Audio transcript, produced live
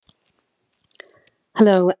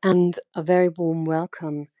Hello, and a very warm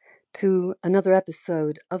welcome to another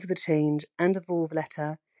episode of The Change and Evolve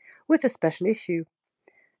Letter with a special issue.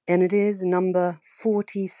 And it is number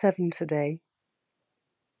 47 today.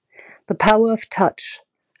 The Power of Touch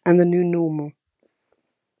and the New Normal.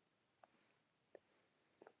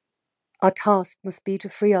 Our task must be to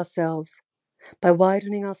free ourselves by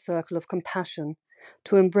widening our circle of compassion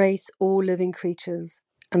to embrace all living creatures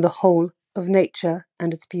and the whole of nature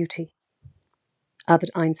and its beauty.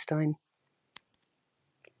 Albert Einstein.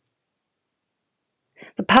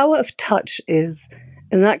 The Power of Touch is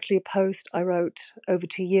actually a post I wrote over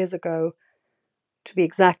 2 years ago, to be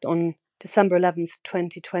exact, on December 11th,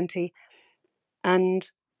 2020. And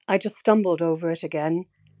I just stumbled over it again.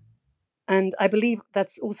 And I believe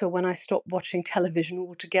that's also when I stopped watching television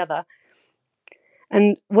altogether.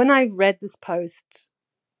 And when I read this post,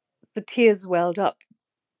 the tears welled up,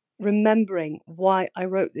 remembering why I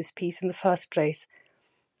wrote this piece in the first place.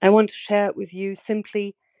 I want to share it with you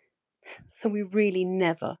simply so we really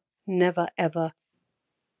never, ever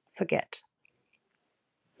forget.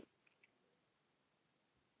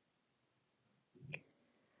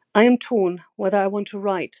 I am torn whether I want to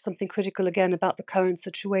write something critical again about the current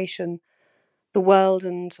situation the world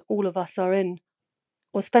and all of us are in,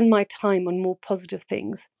 or spend my time on more positive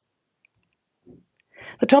things.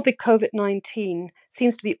 The topic COVID-19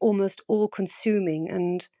 seems to be almost all-consuming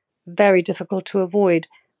and very difficult to avoid.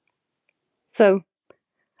 So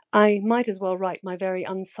I might as well write my very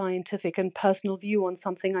unscientific and personal view on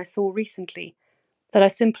something I saw recently that I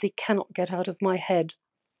simply cannot get out of my head.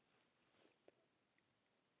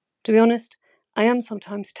 To be honest, I am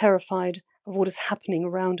sometimes terrified of what is happening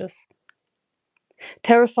around us.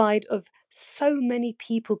 Terrified of so many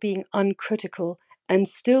people being uncritical and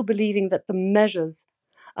still believing that the measures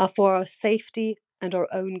are for our safety and our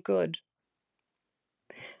own good.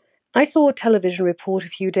 I saw a television report a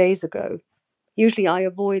few days ago. Usually I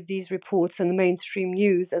avoid these reports in the mainstream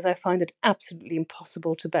news as I find it absolutely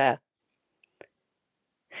impossible to bear.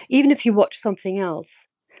 Even if you watch something else,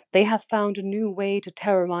 they have found a new way to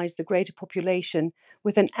terrorize the greater population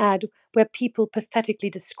with an ad where people pathetically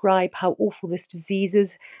describe how awful this disease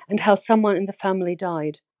is and how someone in the family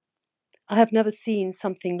died. I have never seen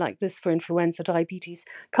something like this for influenza, diabetes,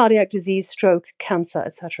 cardiac disease, stroke, cancer,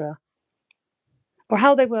 etc. Or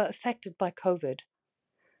how they were affected by COVID.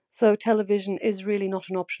 So television is really not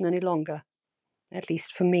an option any longer, at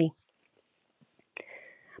least for me.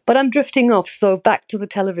 But I'm drifting off, so back to the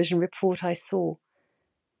television report I saw.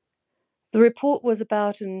 The report was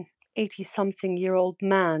about an 80-something-year-old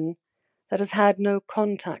man that has had no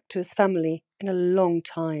contact to his family in a long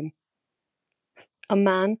time. A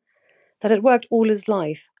man that had worked all his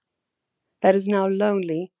life, that is now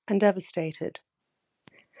lonely and devastated.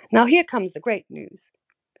 Now here comes the great news.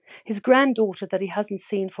 His granddaughter that he hasn't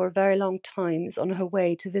seen for a very long time is on her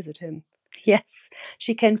way to visit him. Yes,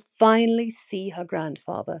 she can finally see her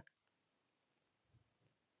grandfather.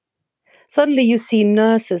 Suddenly you see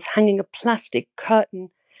nurses hanging a plastic curtain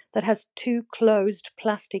that has 2 closed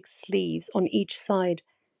plastic sleeves on each side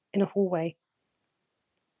in a hallway.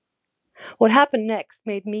 What happened next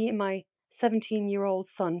made me and my 17-year-old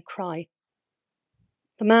son cry.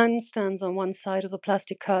 The man stands on one side of the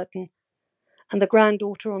plastic curtain and the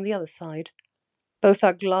granddaughter on the other side. Both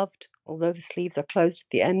are gloved, although the sleeves are closed at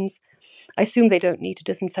the ends. I assume they don't need to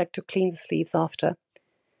disinfect or clean the sleeves after.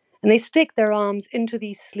 And they stick their arms into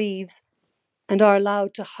these sleeves and are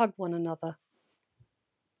allowed to hug one another.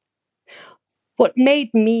 What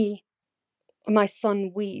made me and my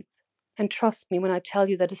son weep, and trust me when I tell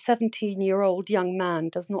you that a 17-year-old young man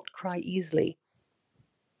does not cry easily,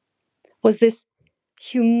 was this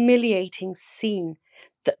humiliating scene,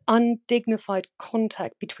 the undignified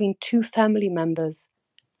contact between 2 family members.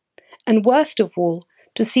 And worst of all,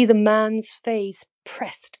 to see the man's face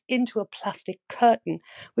pressed into a plastic curtain,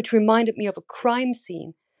 which reminded me of a crime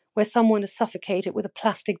scene where someone is suffocated with a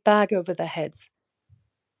plastic bag over their heads.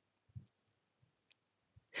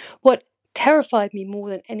 What terrified me more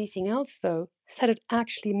than anything else, though, is that it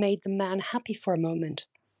actually made the man happy for a moment.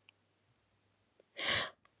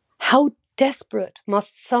 How desperate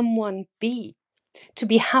must someone be to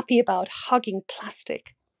be happy about hugging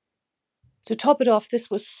plastic? To top it off, this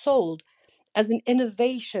was sold as an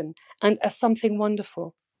innovation and as something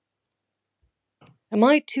wonderful. Am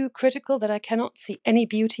I too critical that I cannot see any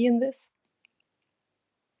beauty in this?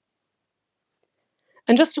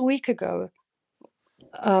 And just a week ago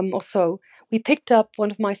or so, we picked up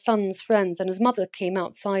one of my son's friends and his mother came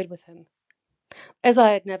outside with him. As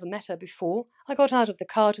I had never met her before, I got out of the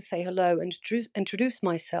car to say hello and introduce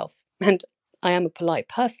myself, and I am a polite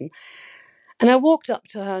person. And I walked up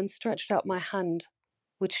to her and stretched out my hand.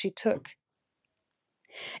 which she took.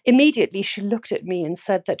 Immediately, she looked at me and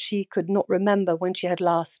said that she could not remember when she had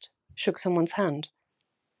last shook someone's hand.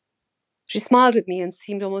 She smiled at me and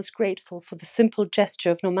seemed almost grateful for the simple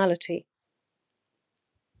gesture of normality.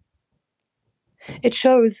 It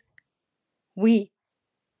shows the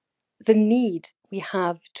need we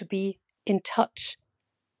have to be in touch,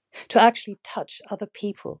 to actually touch other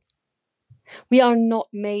people. We are not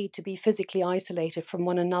made to be physically isolated from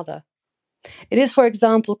one another. It is, for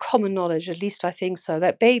example, common knowledge, at least I think so,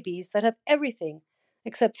 that babies that have everything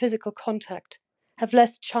except physical contact have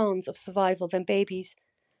less chance of survival than babies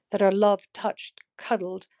that are loved, touched,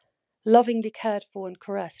 cuddled, lovingly cared for and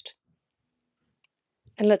caressed.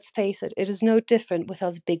 And let's face it, it is no different with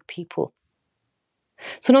us big people.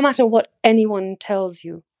 So no matter what anyone tells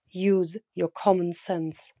you, use your common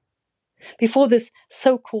sense. Before this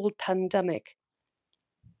so-called pandemic,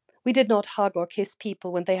 we did not hug or kiss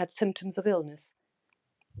people when they had symptoms of illness,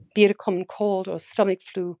 be it a common cold or stomach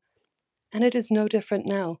flu, and it is no different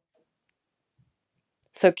now.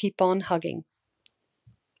 So keep on hugging.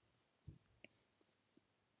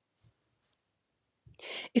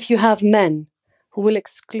 If you have men who will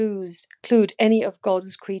exclude any of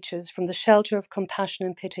God's creatures from the shelter of compassion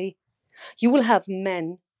and pity, you will have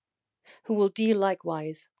men who will deal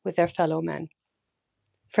likewise with their fellow men.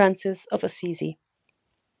 Francis of Assisi.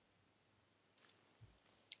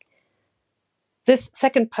 This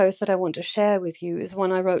second post that I want to share with you is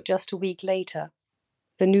one I wrote just a week later,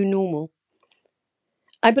 The New Normal.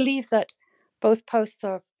 I believe that both posts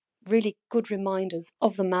are really good reminders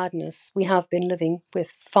of the madness we have been living with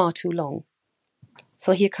far too long.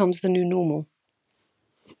 So here comes the new normal.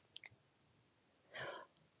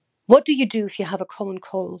 What do you do if you have a common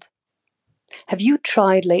cold? Have you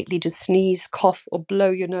tried lately to sneeze, cough, or blow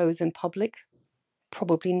your nose in public?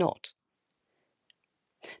 Probably not.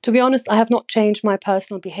 To be honest, I have not changed my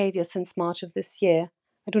personal behavior since March of this year.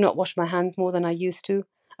 I do not wash my hands more than I used to.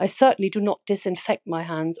 I certainly do not disinfect my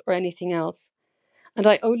hands or anything else. And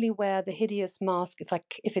I only wear the hideous mask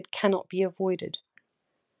if it cannot be avoided.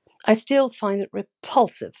 I still find it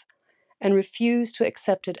repulsive and refuse to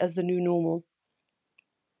accept it as the new normal.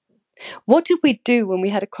 What did we do when we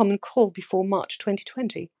had a common cold before March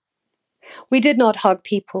 2020? We did not hug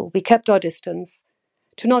people, we kept our distance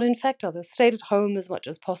to not infect others, stayed at home as much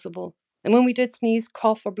as possible. And when we did sneeze,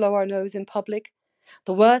 cough, or blow our nose in public,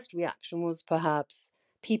 the worst reaction was perhaps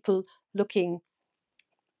people looking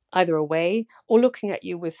either away or looking at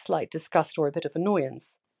you with slight disgust or a bit of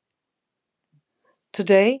annoyance.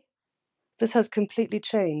 Today, this has completely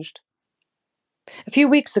changed. A few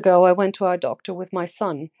weeks ago, I went to our doctor with my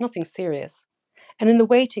son, nothing serious, and in the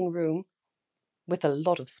waiting room, with a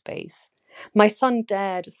lot of space, my son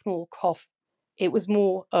dared a small cough. It was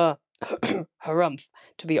more harumph,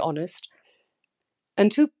 to be honest.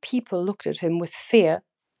 And two people looked at him with fear,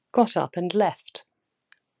 got up and left.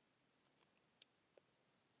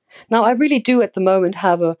 Now, I really do at the moment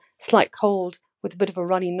have a slight cold with a bit of a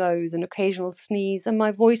runny nose, an occasional sneeze, and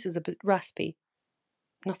my voice is a bit raspy.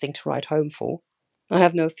 Nothing to write home for. I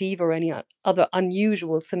have no fever or any other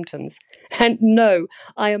unusual symptoms. And no,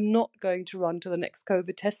 I am not going to run to the next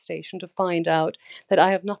COVID test station to find out that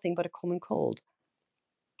I have nothing but a common cold.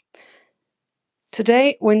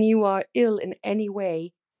 Today, when you are ill in any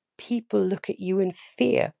way, people look at you in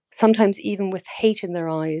fear, sometimes even with hate in their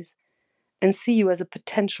eyes, and see you as a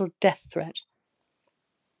potential death threat.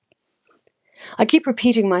 I keep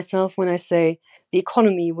repeating myself when I say the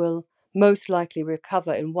economy will most likely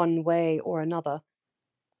recover in one way or another.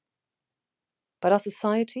 But our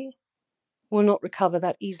society will not recover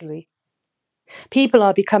that easily. People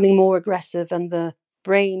are becoming more aggressive, and the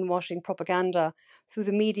brainwashing propaganda through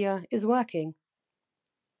the media is working.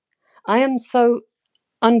 I am so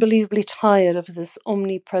unbelievably tired of this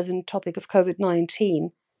omnipresent topic of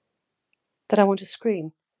COVID-19 that I want to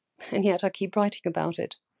scream, and yet I keep writing about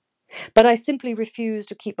it. But I simply refuse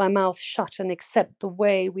to keep my mouth shut and accept the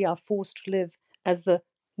way we are forced to live as the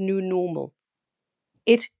new normal.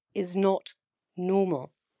 It is not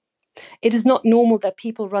normal. It is not normal that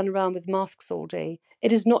people run around with masks all day.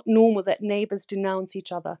 It is not normal that neighbors denounce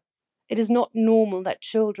each other. It is not normal that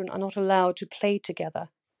children are not allowed to play together.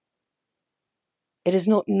 It is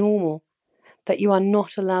not normal that you are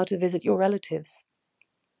not allowed to visit your relatives.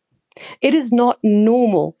 It is not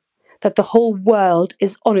normal that the whole world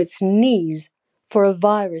is on its knees for a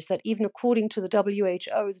virus that, even according to the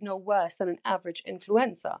WHO, is no worse than an average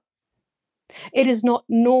influenza. It is not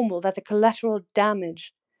normal that the collateral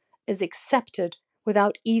damage is accepted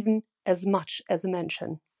without even as much as a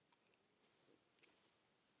mention.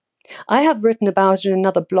 I have written about it in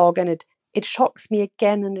another blog, and it shocks me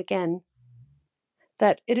again and again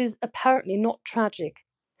that it is apparently not tragic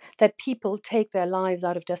that people take their lives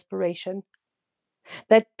out of desperation,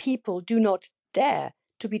 that people do not dare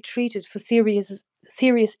to be treated for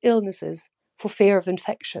serious illnesses for fear of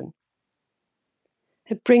infection.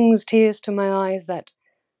 It brings tears to my eyes that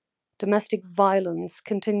domestic violence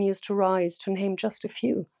continues to rise, to name just a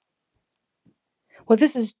few. What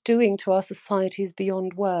this is doing to our society is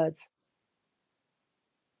beyond words.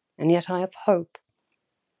 And yet I have hope.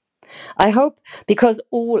 I hope because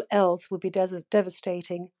all else would be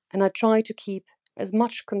devastating, and I try to keep as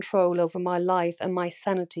much control over my life and my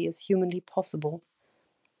sanity as humanly possible.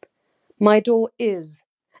 My door is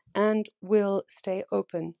and will stay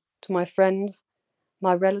open to my friends,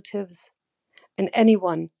 my relatives, and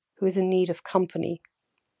anyone who is in need of company,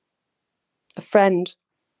 a friend,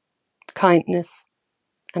 kindness,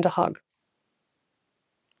 and a hug.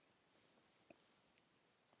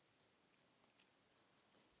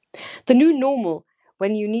 The new normal,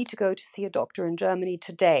 when you need to go to see a doctor in Germany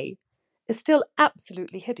today, is still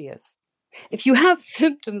absolutely hideous. If you have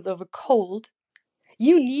symptoms of a cold,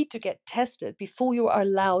 you need to get tested before you are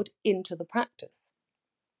allowed into the practice.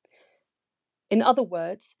 In other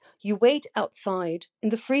words, you wait outside in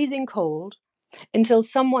the freezing cold until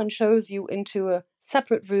someone shows you into a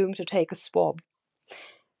separate room to take a swab.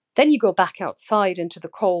 Then you go back outside into the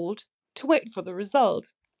cold to wait for the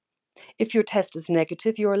result. If your test is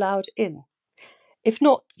negative, you're allowed in. If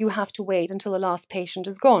not, you have to wait until the last patient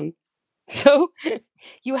is gone. So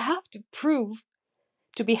you have to prove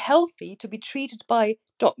to be healthy, to be treated by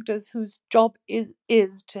doctors whose job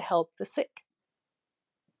is to help the sick.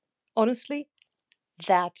 Honestly,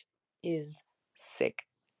 that is sick.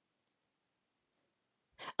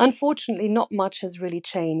 Unfortunately, not much has really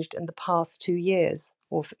changed in the past 2 years,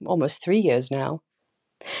 or almost 3 years now.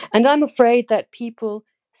 And I'm afraid that people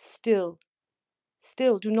still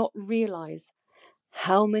do not realize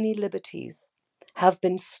how many liberties have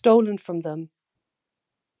been stolen from them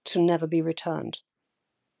to never be returned.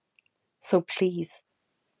 So please,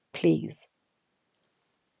 please,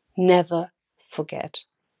 never forget.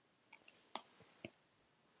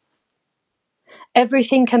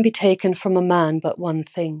 Everything can be taken from a man but one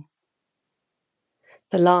thing,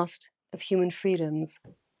 the last of human freedoms,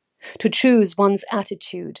 to choose one's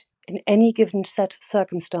attitude in any given set of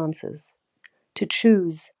circumstances, to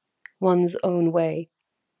choose one's own way.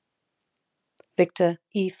 Viktor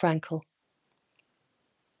E. Frankl.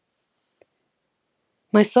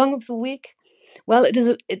 My song of the week? Well,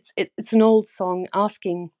 it's an old song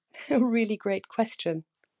asking a really great question.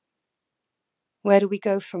 Where do we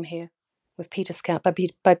go from here? With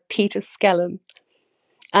by Peter Skellern.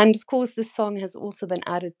 And of course, this song has also been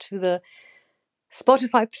added to the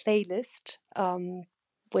Spotify playlist,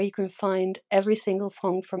 where you can find every single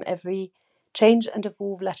song from every Change and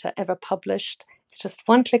Evolve letter ever published. It's just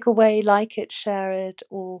one click away. Like it, share it,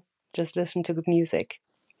 or just listen to good music.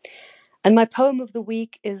 And my poem of the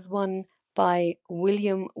week is one by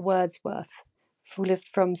William Wordsworth, who lived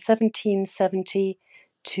from 1770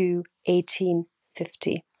 to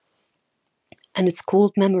 1850. And it's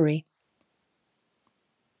called Memory.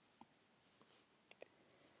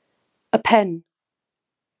 A pen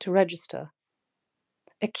to register,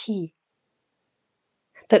 a key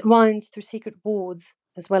that winds through secret wards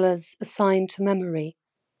as well as a sign to memory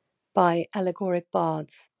by allegoric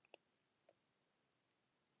bards.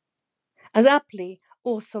 As aptly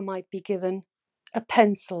also might be given a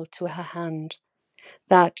pencil to her hand,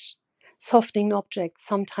 that, softening object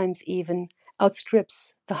sometimes even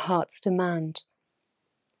outstrips the heart's demand,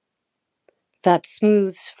 that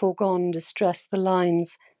smooths foregone distress the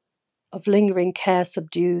lines of lingering care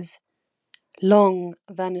subdues, long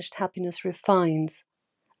vanished happiness refines,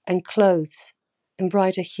 and clothes in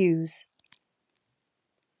brighter hues.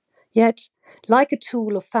 Yet, like a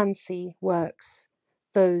tool of fancy, works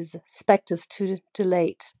those spectres to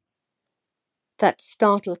dilate, that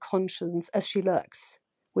startle conscience as she lurks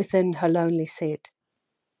within her lonely seat.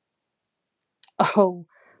 Oh,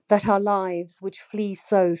 that our lives, which flee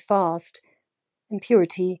so fast, in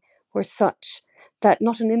purity were such that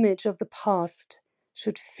not an image of the past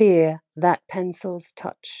should fear that pencil's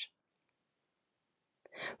touch.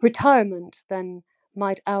 Retirement, then,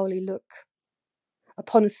 might hourly look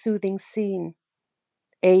upon a soothing scene,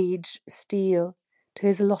 age steal to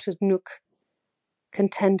his allotted nook,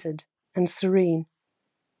 contented and serene,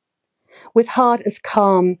 with heart as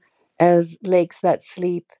calm as lakes that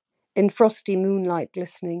sleep in frosty moonlight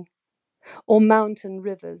glistening, or mountain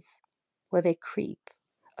rivers where they creep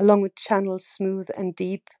along with channels smooth and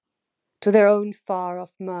deep to their own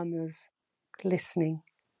far-off murmurs listening.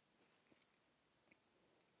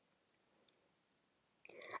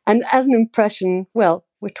 And as an impression, well,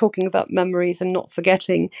 we're talking about memories and not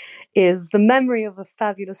forgetting, is the memory of a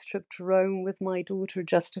fabulous trip to Rome with my daughter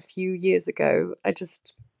just a few years ago.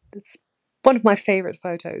 It's one of my favorite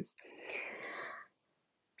photos.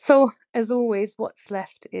 So, as always, what's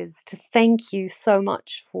left is to thank you so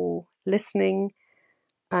much for listening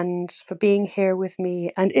and for being here with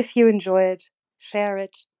me. And if you enjoy it, share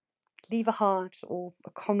it, leave a heart or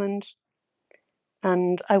a comment.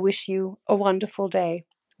 And I wish you a wonderful day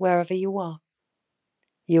wherever you are.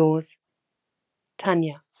 Yours,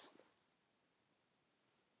 Tanya.